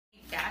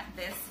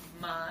this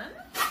month.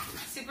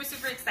 Super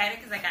excited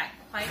because I got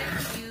quite a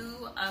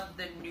few of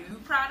the new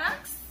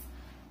products.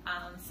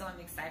 So I'm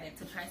excited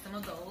to try some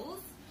of those.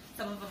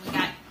 Some of them we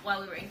got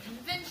while we were in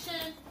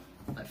convention.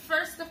 But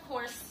first, of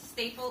course,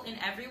 staple in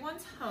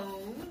everyone's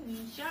home,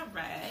 Nisha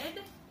Red.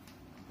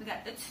 We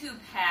got the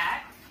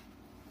 2-pack.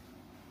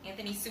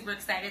 Anthony's super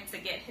excited to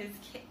get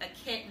a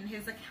kit in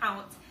his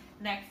account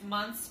next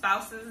month.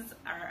 Spouses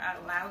are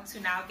allowed to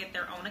now get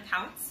their own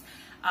accounts.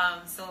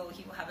 So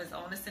he will have his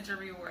own Essential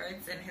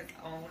Rewards and his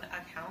own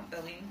account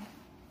billing.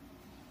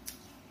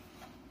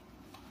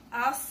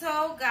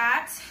 Also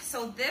got,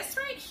 so this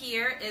right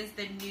here is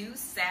the new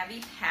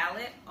Savvy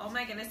palette. Oh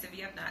my goodness, if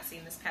you have not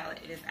seen this palette,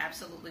 it is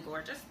absolutely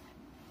gorgeous.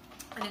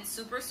 And it's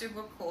super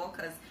cool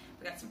because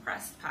we got some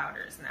pressed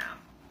powders now.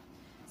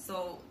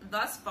 So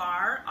thus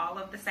far, all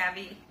of the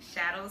Savvy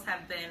shadows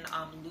have been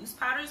loose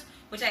powders,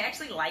 which I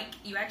actually like.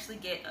 You actually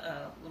get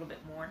a little bit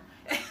more,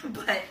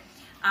 but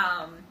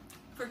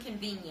for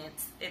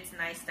convenience, it's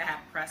nice to have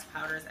pressed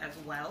powders as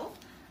well.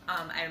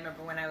 I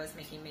remember when I was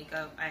making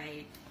makeup,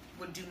 I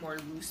would do more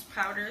loose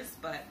powders,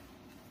 but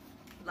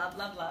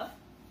love.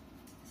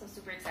 So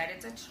super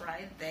excited to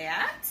try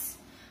that.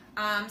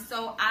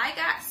 So I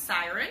got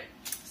Siren.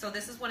 So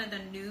this is one of the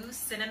new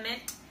cinnamon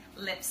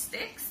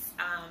lipsticks.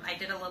 I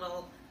did a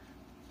little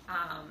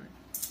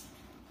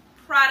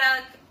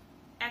product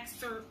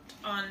excerpt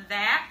on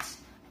that.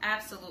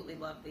 Absolutely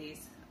love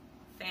these.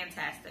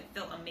 Fantastic.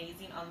 Feel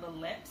amazing on the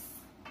lips.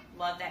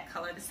 Love that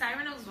color. The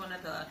Siren was one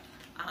of the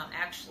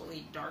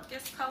actually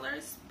darkest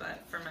colors,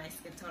 but for my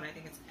skin tone, I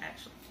think it's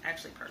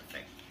actually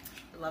perfect.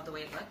 I love the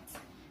way it looks.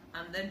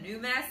 The new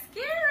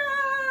mascara.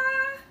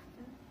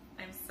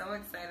 I'm so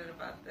excited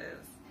about this.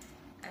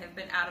 I have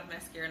been out of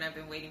mascara and I've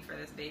been waiting for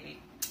this baby.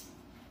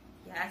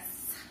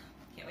 Yes.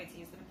 Can't wait to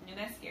use the new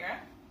mascara.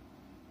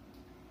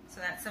 So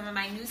that's some of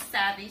my new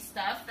Savvy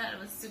stuff that I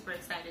was super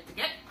excited to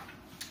get.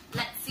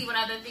 Let's see what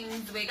other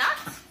things we got.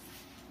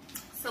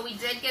 So we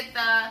did get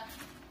the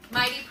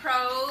Mighty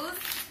Pros.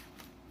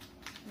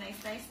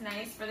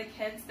 Nice for the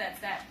kids. That's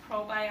that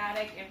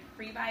probiotic and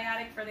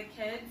prebiotic for the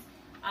kids.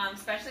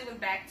 Especially with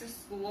back to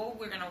school,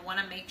 we're going to want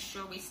to make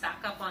sure we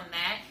stock up on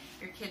that.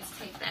 Your kids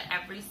take that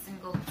every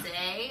single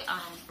day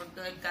for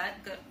good gut,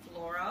 good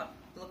flora.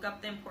 Look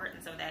up the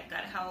importance of that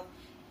gut health.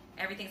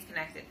 Everything's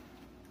connected.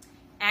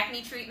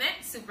 Acne treatment,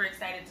 super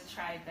excited to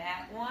try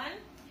that one.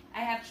 I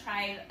have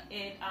tried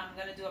it. I'm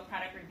going to do a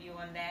product review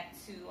on that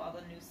too, all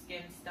the new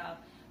skin stuff.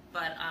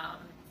 But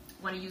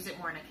want to use it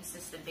more on a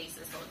consistent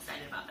basis, so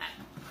excited about that.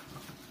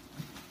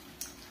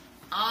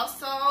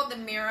 Also, the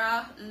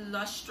Mira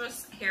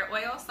Lustrous Hair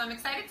Oil. So I'm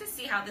excited to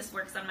see how this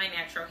works on my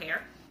natural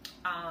hair.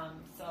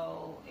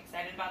 So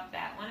excited about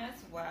that one as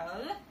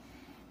well.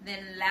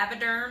 Then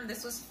Lavaderm,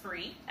 this was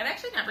free. I've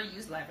actually never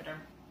used Lavaderm,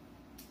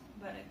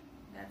 but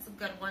that's a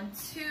good one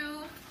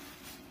too.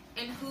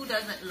 And who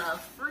doesn't love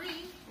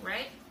free,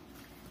 right?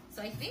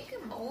 So I think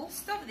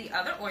most of the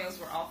other oils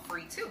were all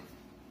free too.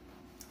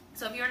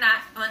 So if you're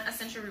not on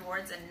Essential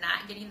Rewards and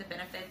not getting the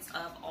benefits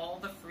of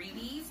all the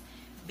freebies,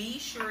 be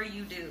sure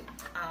you do.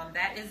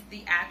 That is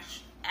the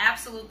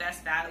absolute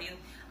best value.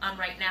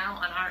 Right now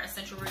on our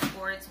Essential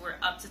Rewards, we're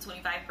up to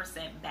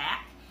 25%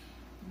 back.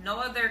 No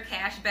other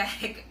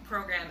cashback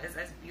program is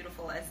as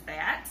beautiful as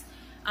that.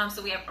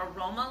 So we have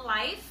Aroma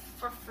Life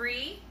for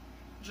free,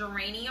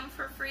 Geranium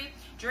for free.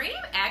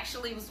 Geranium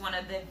actually was one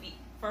of the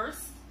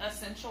first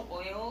essential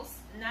oils,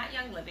 not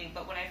Young Living,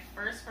 but when I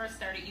first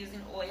started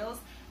using oils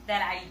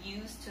that I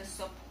used to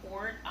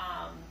support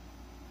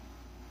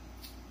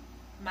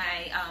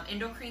my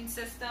endocrine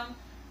system.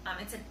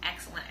 It's an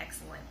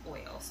excellent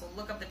oil. So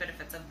look up the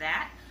benefits of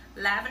that.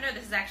 Lavender,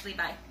 this is actually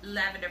by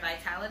Lavender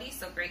Vitality,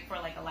 so great for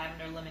like a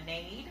lavender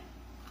lemonade.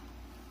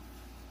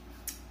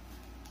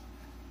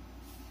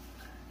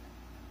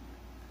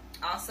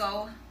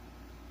 Also,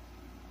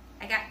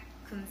 I got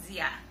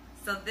Kunzia.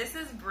 So this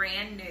is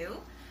brand new.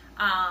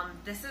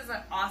 This is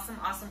an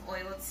awesome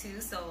oil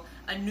too. So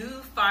a new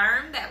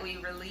farm that we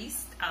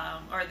released,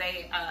 or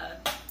they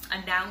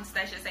announced,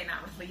 I should say, not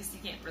released. You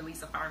can't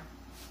release a farm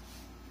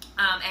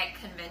at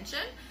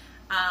convention.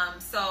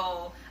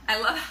 So I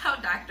love how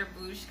Dr.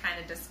 Bush kind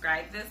of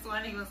described this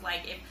one. He was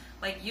like, if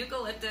like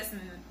eucalyptus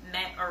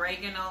met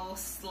oregano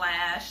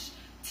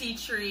 / tea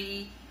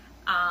tree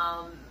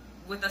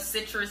with a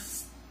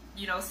citrus,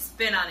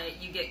 spin on it,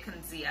 you get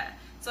Kunzia.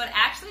 So it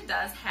actually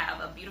does have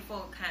a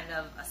beautiful kind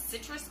of a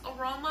citrus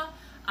aroma,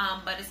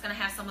 but it's going to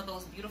have some of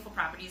those beautiful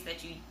properties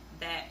that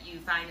you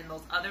find in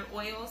those other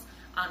oils.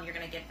 You're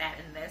going to get that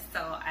in this. So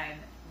I'm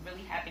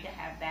really happy to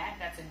have that.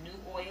 That's a new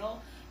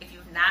oil. If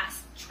you've not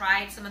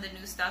tried some of the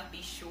new stuff,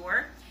 be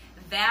sure.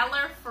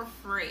 Valor for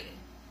free.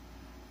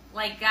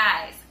 Like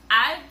guys,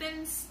 I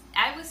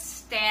was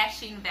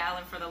stashing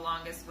Valor for the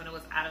longest when it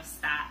was out of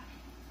stock.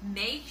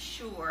 Make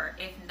sure,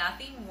 if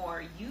nothing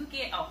more, you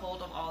get a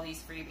hold of all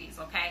these freebies,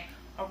 okay?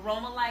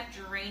 Aroma Life,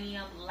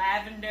 Geranium,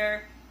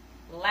 Lavender,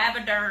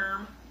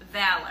 Lavaderm,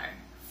 Valor.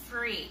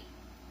 Free.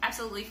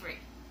 Absolutely free.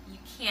 You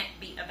can't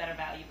beat a better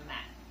value than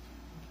that.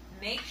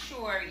 Make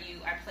sure you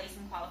are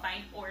placing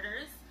qualifying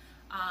orders.